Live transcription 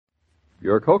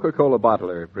Your Coca-Cola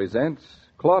bottler presents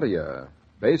Claudia,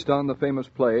 based on the famous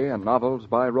play and novels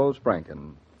by Rose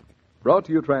Franken. Brought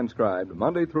to you transcribed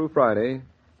Monday through Friday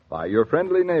by your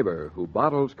friendly neighbor who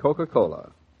bottles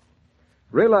Coca-Cola.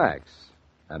 Relax,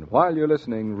 and while you're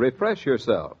listening, refresh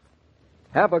yourself.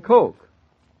 Have a Coke.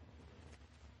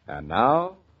 And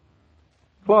now,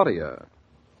 Claudia.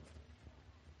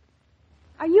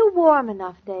 Are you warm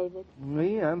enough, David?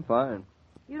 Me, I'm fine.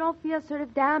 You don't feel sort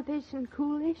of dampish and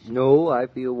coolish? No, I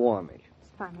feel warmish. It's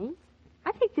funny.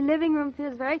 I think the living room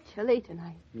feels very chilly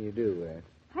tonight. You do, eh?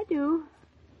 I do.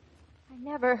 I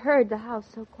never heard the house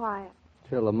so quiet.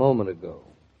 Till a moment ago.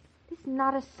 There's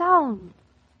not a sound,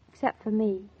 except for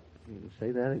me. You can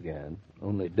say that again,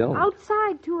 only don't.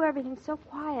 Outside, too, everything's so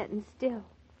quiet and still.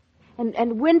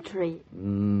 And wintry.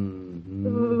 Mm-hmm.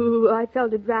 Ooh, I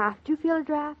felt a draft. Do you feel a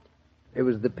draft? It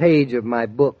was the page of my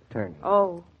book turning.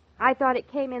 Oh, I thought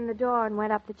it came in the door and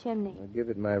went up the chimney. I'll give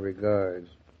it my regards.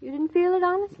 You didn't feel it,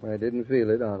 honestly? I didn't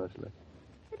feel it, honestly.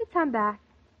 Let it come back.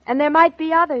 And there might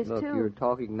be others, Look, too. you're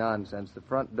talking nonsense. The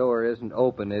front door isn't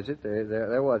open, is it?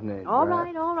 There wasn't any All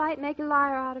draft. right. Make a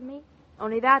liar out of me.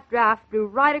 Only that draft blew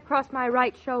right across my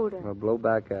right shoulder. I'll blow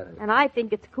back at it. And I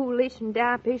think it's coolish and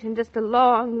dampish and just a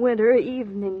long winter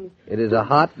evening. It is a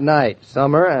hot night,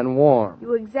 summer and warm.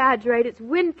 You exaggerate. It's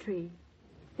wintry.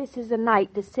 This is a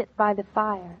night to sit by the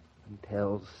fire. And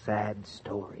tells sad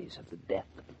stories of the death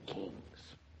of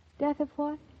kings. Death of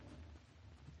what?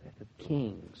 Death of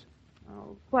kings.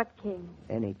 Oh, what king?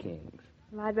 Any kings.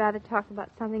 Well, I'd rather talk about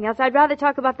something else. I'd rather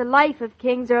talk about the life of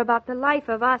kings or about the life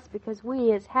of us, because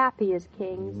we is happy as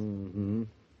kings. Mm-hmm.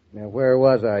 Now, where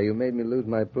was I? You made me lose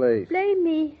my place. Blame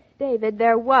me. David,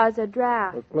 there was a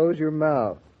draft. Well, close your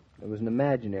mouth. It was an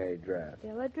imaginary draft.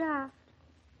 Still a draft.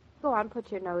 Go on,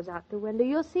 put your nose out the window.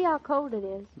 You'll see how cold it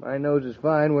is. My nose is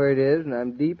fine where it is, and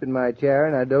I'm deep in my chair,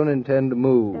 and I don't intend to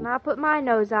move. Then I'll put my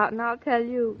nose out, and I'll tell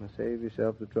you. Now, save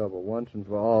yourself the trouble once and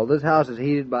for all. This house is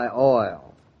heated by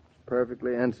oil.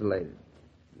 Perfectly insulated.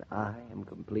 I am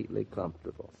completely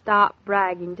comfortable. Stop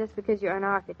bragging. Just because you're an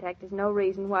architect is no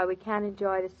reason why we can't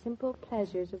enjoy the simple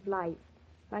pleasures of life.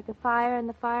 Like a fire in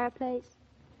the fireplace.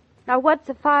 Now, what's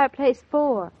a fireplace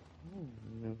for?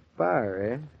 A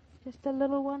fire, eh? Just a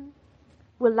little one?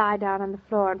 We'll lie down on the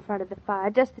floor in front of the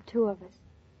fire, just the two of us.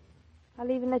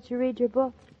 I'll even let you read your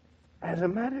book. As a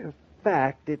matter of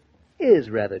fact, it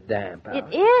is rather damp out.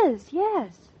 It is,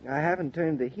 yes. I haven't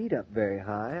turned the heat up very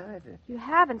high either. You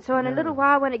haven't, so in a little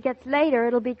while when it gets later,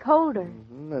 it'll be colder.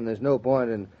 Mm-hmm. And there's no point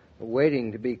in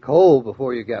waiting to be cold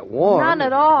before you get warm. None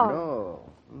at all. No.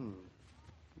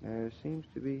 There seems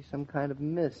to be some kind of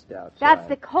mist outside. That's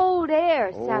the cold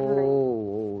air settling.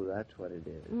 Oh, that's what it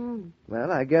is.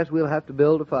 Well, I guess we'll have to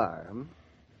build a fire.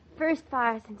 First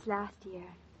fire since last year.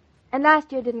 And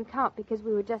last year didn't count because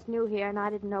we were just new here and I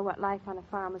didn't know what life on a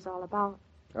farm was all about.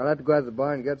 I'll have to go out to the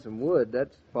barn and get some wood.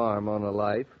 That's farm on a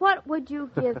life. What would you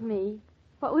give me?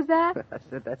 What was that? I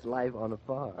said that's life on a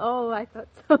farm. Oh, I thought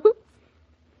so.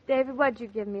 David, what'd you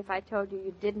give me if I told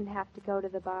you didn't have to go to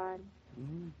the barn?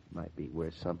 Might be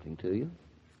worth something to you.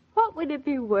 What would it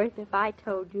be worth if I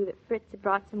told you that Fritz had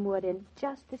brought some wood in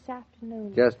just this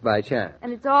afternoon? Just by chance.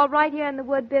 And it's all right here in the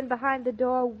wood bin behind the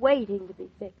door waiting to be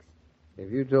fixed. If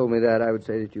you told me that, I would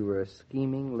say that you were a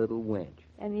scheming little wench.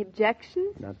 Any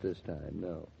objections? Not this time,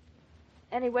 no.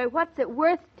 Anyway, what's it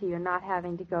worth to you not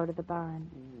having to go to the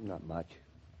barn? Not much.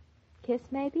 Kiss,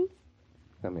 maybe?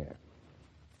 Come here.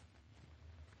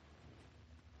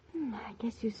 I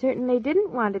guess you certainly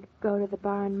didn't want to go to the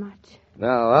barn much.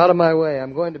 Now, out of my way.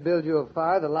 I'm going to build you a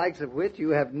fire the likes of which you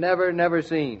have never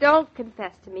seen. Don't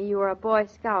confess to me you were a Boy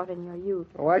Scout in your youth.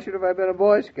 Why should have I been a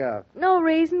Boy Scout? No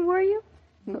reason, were you?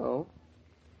 No.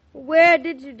 Where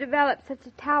did you develop such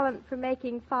a talent for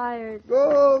making fires?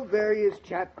 Oh, various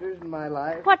chapters in my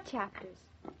life. What chapters?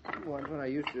 Once when I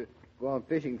used to go on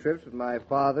fishing trips with my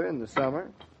father in the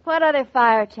summer. What other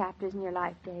fire chapters in your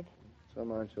life, David?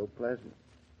 Some aren't so pleasant.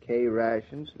 K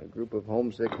rations and a group of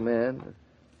homesick men.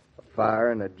 A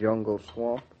fire in a jungle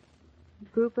swamp. A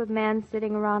group of men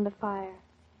sitting around a fire.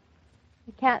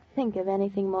 I can't think of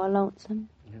anything more lonesome.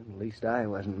 At least I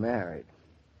wasn't married.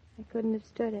 I couldn't have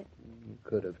stood it. You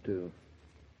could have, too.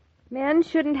 Men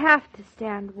shouldn't have to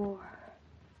stand war.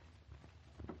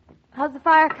 How's the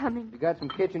fire coming? You got some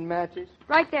kitchen matches?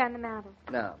 Right there in the mantel.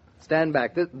 Now, stand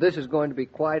back. This is going to be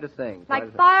quite a thing.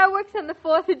 Like fireworks on the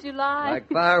 4th of July? Like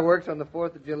fireworks on the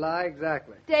 4th of July,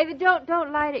 exactly. David,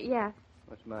 don't light it yet.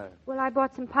 What's the matter? Well, I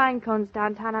bought some pine cones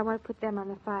downtown. I want to put them on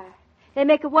the fire. They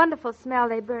make a wonderful smell.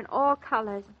 They burn all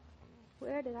colors.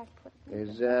 Where did I put them?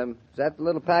 Is that the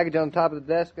little package on top of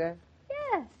the desk there?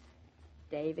 Yes.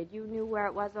 David. You knew where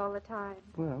it was all the time.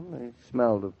 Well, they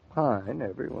smelled of pine.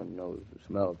 Everyone knows the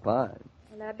smell of pine.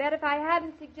 And I bet if I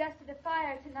hadn't suggested a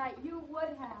fire tonight, you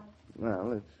would have.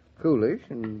 Well, it's coolish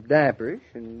and damperish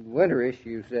and winterish,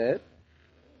 you said.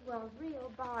 Well,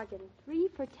 real bargain. 3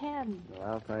 for $10. Well,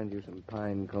 I'll find you some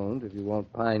pine cones if you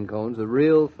want pine cones, the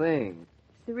real thing.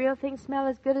 Does the real thing smell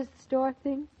as good as the store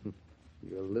thing?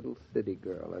 You're a little city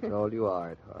girl. That's all you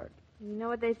are at heart. You know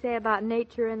what they say about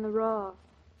nature in the raw.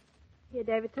 Here,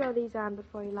 David, throw these on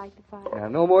before you light the fire. Now,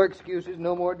 no more excuses,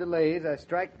 no more delays. I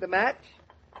strike the match.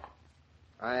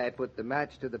 I put the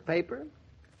match to the paper.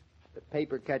 The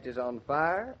paper catches on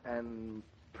fire, and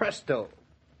presto.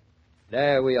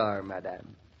 There we are,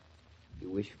 madame. You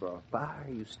wish for a fire,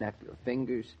 you snap your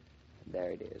fingers, and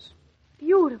there it is.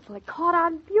 Beautiful. It caught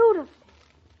on beautifully.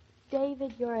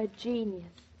 David, you're a genius.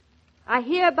 I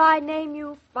hereby name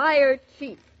you Fire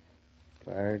Chief.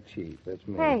 Fire chief, that's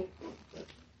me. Hey,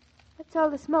 what's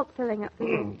all the smoke filling up for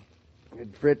you?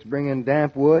 Did Fritz bring in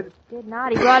damp wood? Did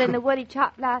not. He brought in the wood he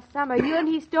chopped last summer. You and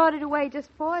he stored it away just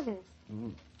for this.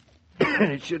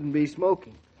 It shouldn't be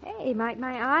smoking. Hey, my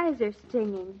eyes are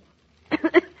stinging.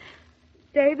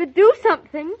 David, do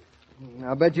something.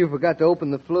 I'll bet you forgot to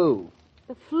open the flue.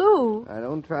 The flu? Now,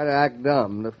 don't try to act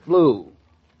dumb. The flue.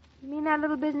 You mean that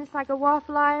little business like a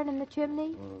waffle iron in the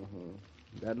chimney?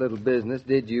 That little business,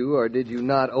 did you or did you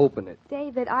not open it?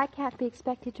 David, I can't be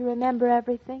expected to remember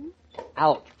everything.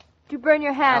 Out. Did you burn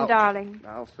your hand, Out. darling?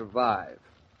 I'll survive.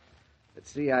 But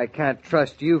see, I can't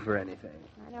trust you for anything.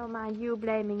 I don't mind you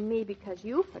blaming me because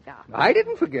you forgot. I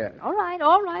didn't forget. All right.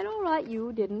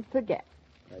 You didn't forget.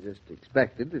 I just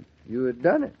expected that you had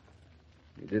done it.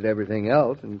 You did everything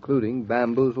else, including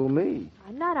bamboozle me.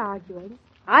 I'm not arguing.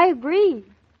 I agree.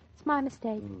 It's my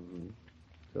mistake.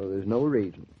 So there's no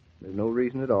reason. There's no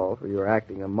reason at all for your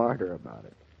acting a martyr about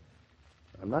it.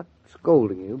 I'm not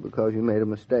scolding you because you made a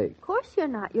mistake. Of course you're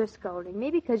not. You're scolding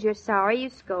me because you're sorry you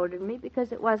scolded me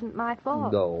because it wasn't my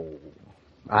fault. No.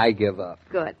 I give up.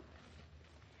 Good.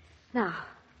 Now,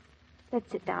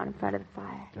 let's sit down in front of the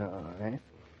fire. All right.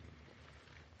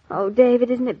 Oh,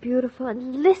 David, isn't it beautiful?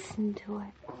 And listen to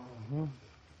it.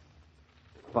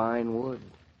 Fine wood.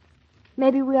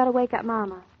 Maybe we ought to wake up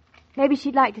Mama. Maybe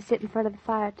she'd like to sit in front of the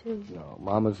fire, too. No,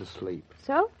 Mama's asleep.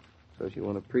 So? So she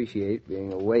won't appreciate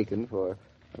being awakened for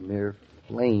a mere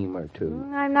flame or two.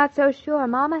 I'm not so sure.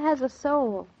 Mama has a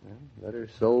soul. Well, let her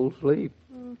soul sleep.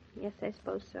 Yes, I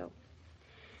suppose so.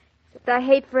 Except I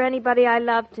hate for anybody I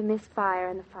love to miss fire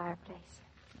in the fireplace.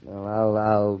 Well,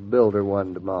 I'll build her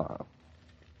one tomorrow.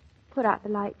 Put out the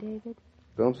light, David.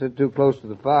 Don't sit too close to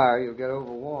the fire. You'll get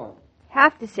overwarm. You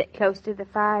have to sit close to the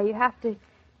fire. You have to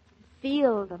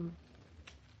feel them.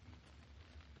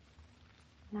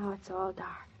 Now it's all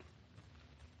dark.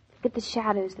 Look at the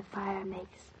shadows the fire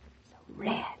makes. So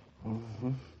red.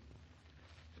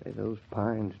 Say, those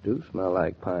pines do smell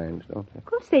like pines, don't they? Of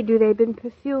course they do. They've been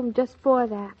perfumed just for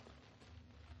that.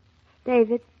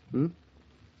 David.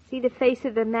 See the face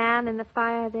of the man in the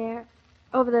fire there?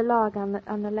 Over the log on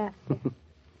the left.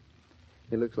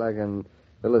 He looks like an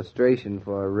illustration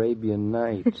for Arabian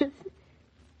Nights.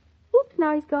 Oops,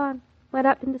 now he's gone. Went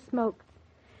up in the smoke.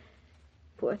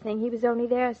 Poor thing, he was only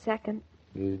there a second.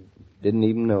 You didn't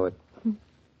even know it.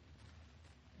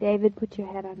 David, put your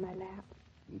head on my lap.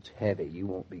 It's heavy. You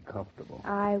won't be comfortable.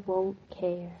 I won't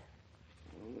care.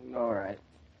 All right.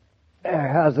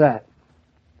 There, how's that?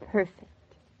 Perfect.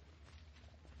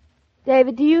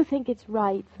 David, do you think it's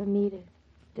right for me to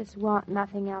just want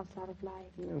nothing else out of life?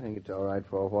 I think it's all right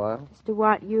for a while. Just to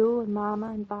want you and Mama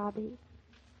and Bobby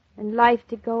and life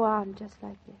to go on just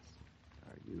like this.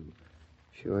 Are you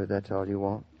sure that's all you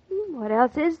want? What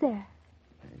else is there?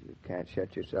 You can't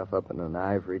shut yourself up in an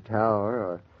ivory tower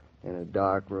or in a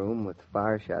dark room with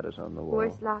fire shadows on the wall.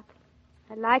 Worse luck.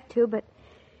 I'd like to, but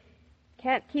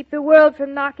can't keep the world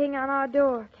from knocking on our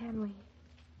door, can we?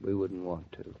 We wouldn't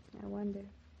want to. I wonder.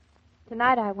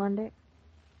 Tonight I wonder.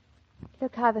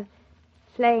 Look how the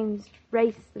flames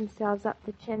race themselves up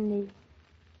the chimney,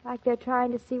 like they're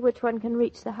trying to see which one can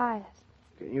reach the highest.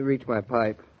 Can you reach my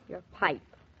pipe? Your pipe.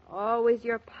 Always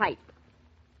your pipe.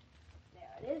 There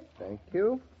it is. Thank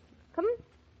you. Come on.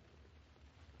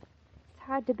 It's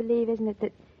hard to believe, isn't it,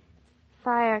 that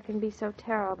fire can be so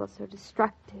terrible, so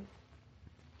destructive,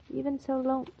 even so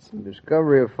lonesome. The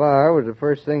discovery of fire was the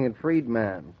first thing that freed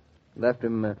man, left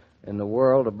him in the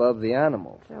world above the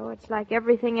animals. So it's like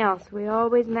everything else. We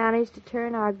always manage to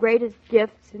turn our greatest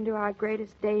gifts into our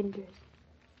greatest dangers.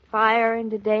 Fire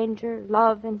into danger,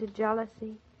 love into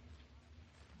jealousy.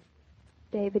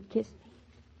 David, kiss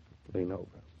me. Lean over.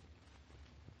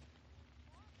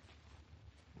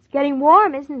 It's getting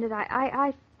warm, isn't it?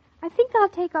 I I think I'll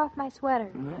take off my sweater.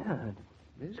 Yeah,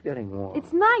 it is getting warm.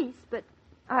 It's nice, but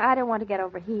I don't want to get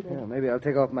overheated. Yeah, maybe I'll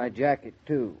take off my jacket,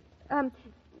 too.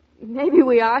 Maybe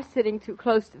we are sitting too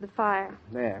close to the fire.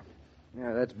 There.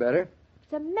 Yeah, that's better.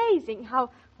 It's amazing how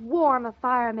warm a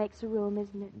fire makes a room,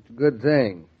 isn't it? It's a good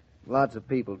thing. Lots of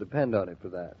people depend on it for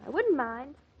that. I wouldn't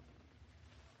mind.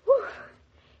 Whew.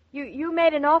 You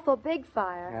made an awful big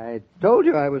fire. I told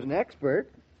you I was an expert.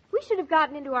 We should have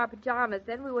gotten into our pajamas,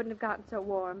 then we wouldn't have gotten so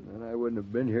warm. And I wouldn't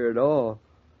have been here at all.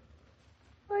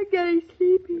 I'm getting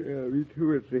sleepy. Yeah, me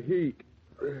too. It's the heat.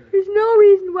 There's no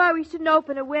reason why we shouldn't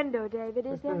open a window, David,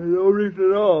 is there? No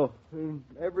reason at all. In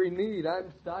every need,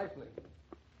 I'm stifling.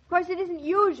 Of course, it isn't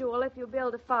usual if you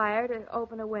build a fire to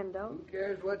open a window. Who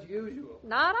cares what's usual?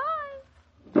 Not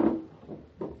I.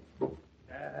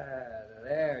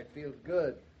 There, it feels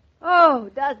good. Oh,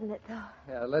 doesn't it, though?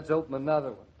 Yeah, let's open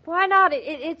another one. Why not?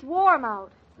 It's warm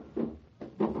out.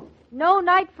 No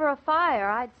night for a fire,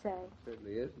 I'd say.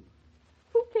 Certainly isn't.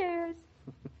 Who cares?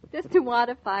 Just to want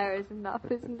a fire is enough,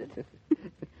 isn't it?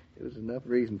 It was enough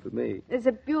reason for me. It's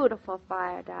a beautiful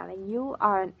fire, darling. You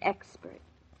are an expert.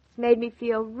 It's made me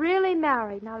feel really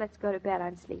married. Now let's go to bed.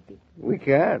 I'm sleepy. We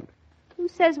can't. Who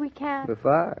says we can't? The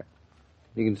fire.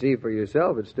 You can see for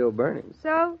yourself it's still burning.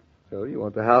 So? So you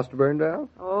want the house to burn down?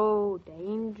 Oh,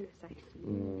 dangerous, I see.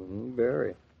 Mm-hmm,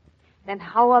 very. Then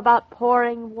how about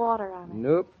pouring water on it?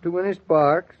 Nope, too many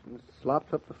sparks. It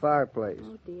slops up the fireplace.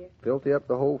 Oh, dear. Filthy up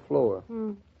the whole floor.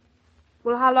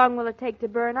 Well, how long will it take to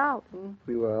burn out? A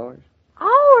few hours.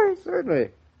 Hours? Certainly.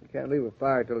 You can't leave a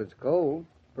fire till it's cold.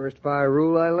 First fire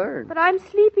rule I learned. But I'm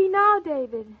sleepy now,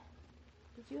 David.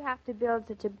 Did you have to build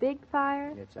such a big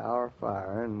fire? It's our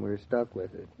fire, and we're stuck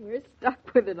with it. We're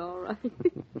stuck with it, all right.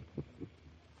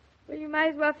 Well, you might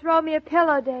as well throw me a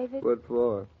pillow, David. What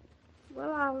for?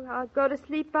 Well, I'll go to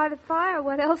sleep by the fire.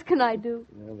 What else can I do?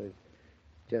 Well, there's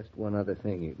just one other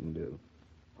thing you can do.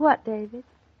 What, David?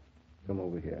 Come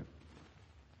over here.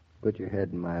 Put your head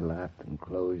in my lap and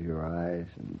close your eyes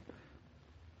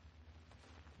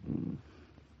and...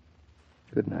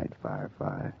 Good night,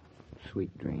 Firefly.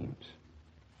 Sweet dreams.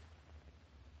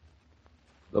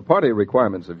 The party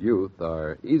requirements of youth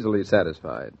are easily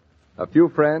satisfied. A few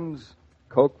friends,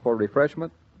 Coke for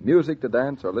refreshment, music to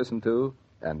dance or listen to,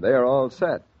 and they are all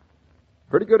set.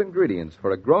 Pretty good ingredients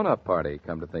for a grown-up party,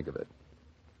 come to think of it.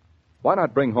 Why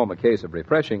not bring home a case of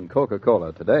refreshing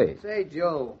Coca-Cola today? Say,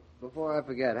 Joe, before I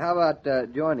forget, how about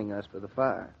joining us for the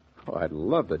fire? Oh, I'd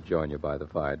love to join you by the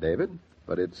fire, David,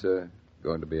 but it's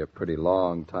going to be a pretty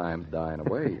long time dying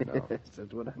away, you know.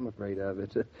 That's what I'm afraid of.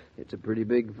 It's a pretty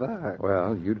big fire.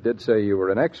 Well, you did say you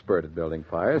were an expert at building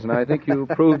fires, and I think you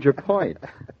proved your point.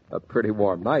 A pretty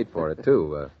warm night for it,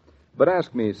 too. But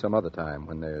ask me some other time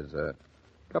when there's a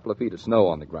couple of feet of snow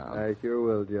on the ground. I sure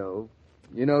will, Joe.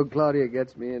 You know, Claudia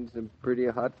gets me in some pretty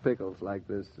hot pickles like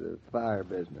this fire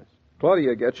business.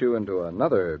 Claudia gets you into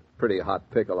another pretty hot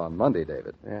pickle on Monday,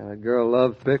 David. Yeah, the girl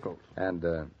loves pickles. And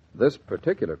this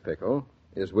particular pickle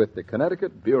is with the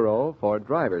Connecticut Bureau for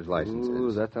Driver's Licenses.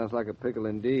 Ooh, that sounds like a pickle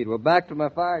indeed. Well, back to my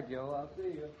fire, Joe. I'll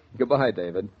see you. Goodbye,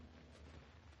 David.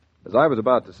 As I was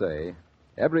about to say,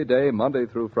 every day, Monday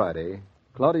through Friday,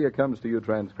 Claudia comes to you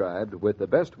transcribed with the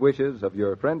best wishes of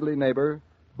your friendly neighbor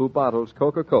who bottles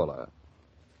Coca-Cola.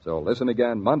 So listen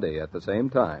again Monday at the same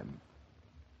time.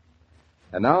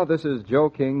 And now this is Joe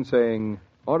King saying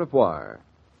au revoir.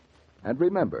 And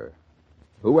remember,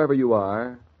 whoever you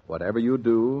are, whatever you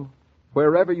do,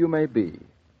 wherever you may be,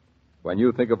 when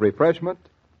you think of refreshment,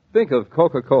 think of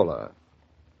Coca-Cola.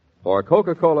 For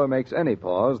Coca-Cola makes any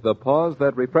pause the pause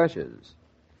that refreshes.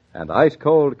 And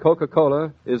ice-cold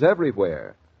Coca-Cola is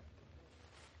everywhere.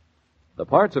 The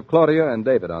parts of Claudia and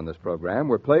David on this program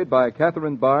were played by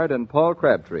Catherine Bard and Paul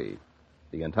Crabtree.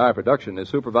 The entire production is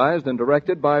supervised and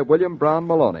directed by William Brown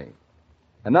Maloney.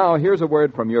 And now here's a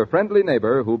word from your friendly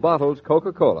neighbor who bottles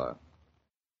Coca-Cola.